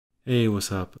Hey,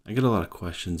 what's up? I get a lot of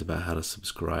questions about how to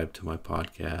subscribe to my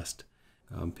podcast.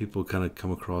 People kind of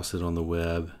come across it on the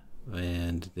web,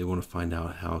 and they want to find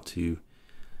out how to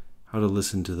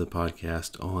listen to the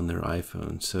podcast on their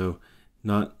iPhone. So,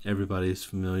 not everybody is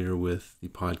familiar with the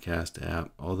podcast app,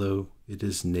 although it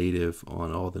is native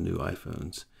on all the new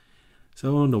iPhones. So,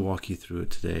 I wanted to walk you through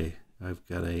it today. I've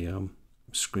got a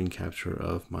screen capture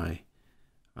of my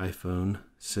iPhone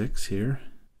 6 here,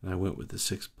 and I went with the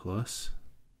 6 Plus.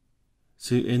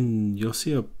 So you'll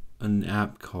see an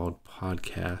app called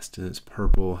Podcast, and it's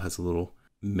purple, has a little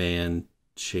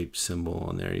man-shaped symbol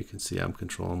on there. You can see I'm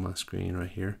controlling my screen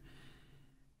right here.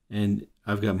 And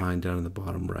I've got mine down in the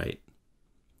bottom right.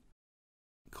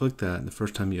 Click that, and the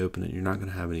first time you open it, you're not going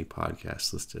to have any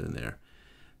podcasts listed in there.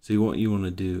 So what you want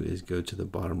to do is go to the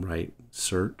bottom right,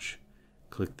 search,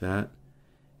 click that,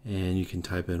 and you can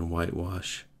type in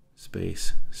Whitewash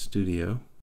space studio.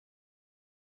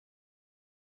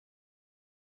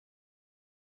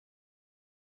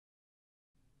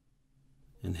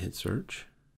 And hit search.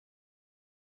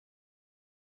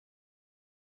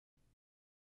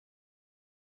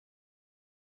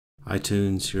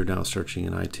 iTunes, you're now searching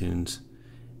in iTunes,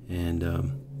 and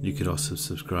you could also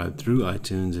subscribe through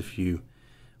iTunes if you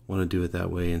want to do it that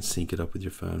way and sync it up with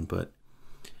your phone. But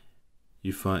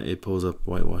you find it pulls up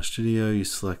Whitewash Studio, you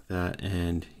select that,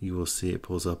 and you will see it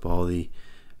pulls up all the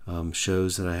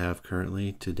shows that I have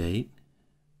currently to date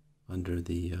under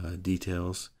the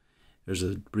details. There's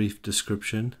a brief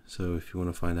description, so if you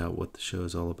want to find out what the show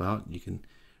is all about, you can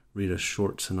read a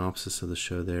short synopsis of the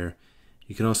show there.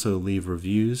 You can also leave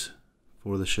reviews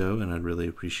for the show, and I'd really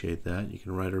appreciate that. You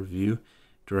can write a review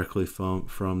directly from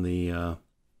the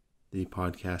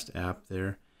podcast app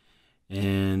there,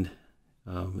 and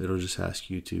it'll just ask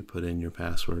you to put in your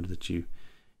password that you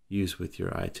use with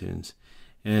your iTunes.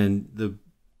 And the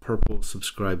purple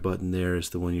subscribe button there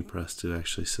is the one you press to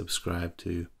actually subscribe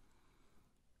to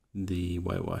the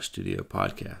Whitewash Studio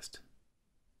podcast.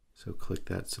 So click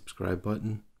that subscribe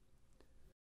button.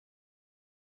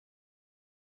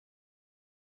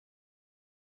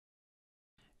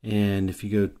 And if you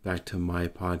go back to my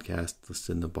podcast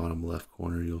listed in the bottom left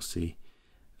corner, you'll see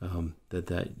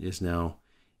that is now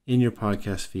in your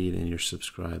podcast feed and you're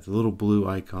subscribed. The little blue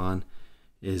icon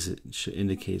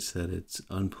indicates that it's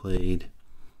unplayed.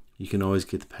 You can always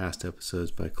get the past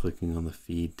episodes by clicking on the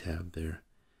feed tab there.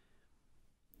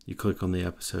 You click on the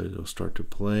episode, it'll start to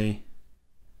play,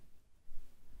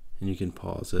 and you can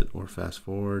pause it or fast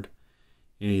forward.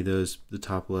 Any of those, the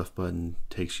top left button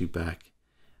takes you back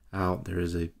out. There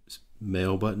is a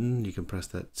mail button. You can press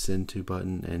that send to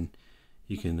button, and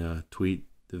you can tweet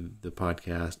the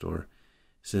podcast or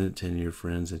send it to any of your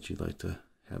friends that you'd like to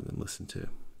have them listen to.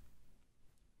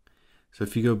 So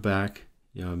if you go back,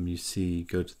 you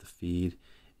go to the feed.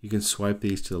 You can swipe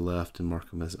these to the left and mark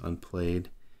them as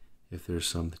unplayed if there's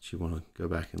some that you want to go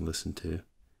back and listen to.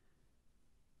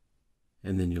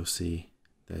 And then you'll see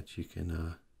that you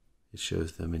can, it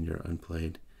shows them in your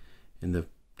unplayed in the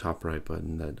top right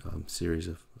button, that series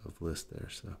of lists there.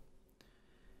 So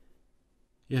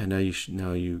yeah, now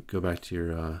you go back to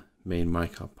your main My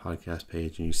Podcast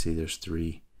page, and you see there's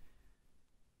 3.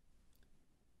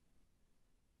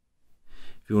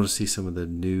 If you want to see some of the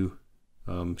new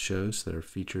shows that are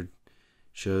featured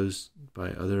shows by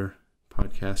other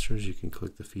podcasters, you can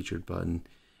click the featured button,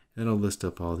 and it'll list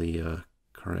up all the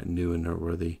current, new, and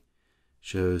noteworthy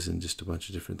shows and just a bunch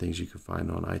of different things you can find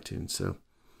on iTunes. So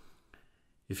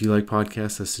if you like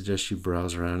podcasts, I suggest you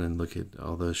browse around and look at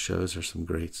all those shows. There's some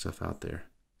great stuff out there.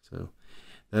 So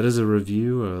that is a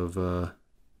review of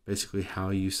basically how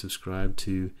you subscribe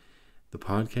to the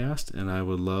podcast, and I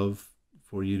would love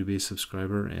for you to be a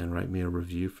subscriber and write me a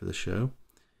review for the show,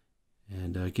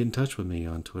 and get in touch with me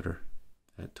on Twitter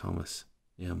at Thomas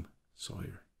M.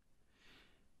 Sawyer.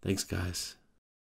 Thanks, guys.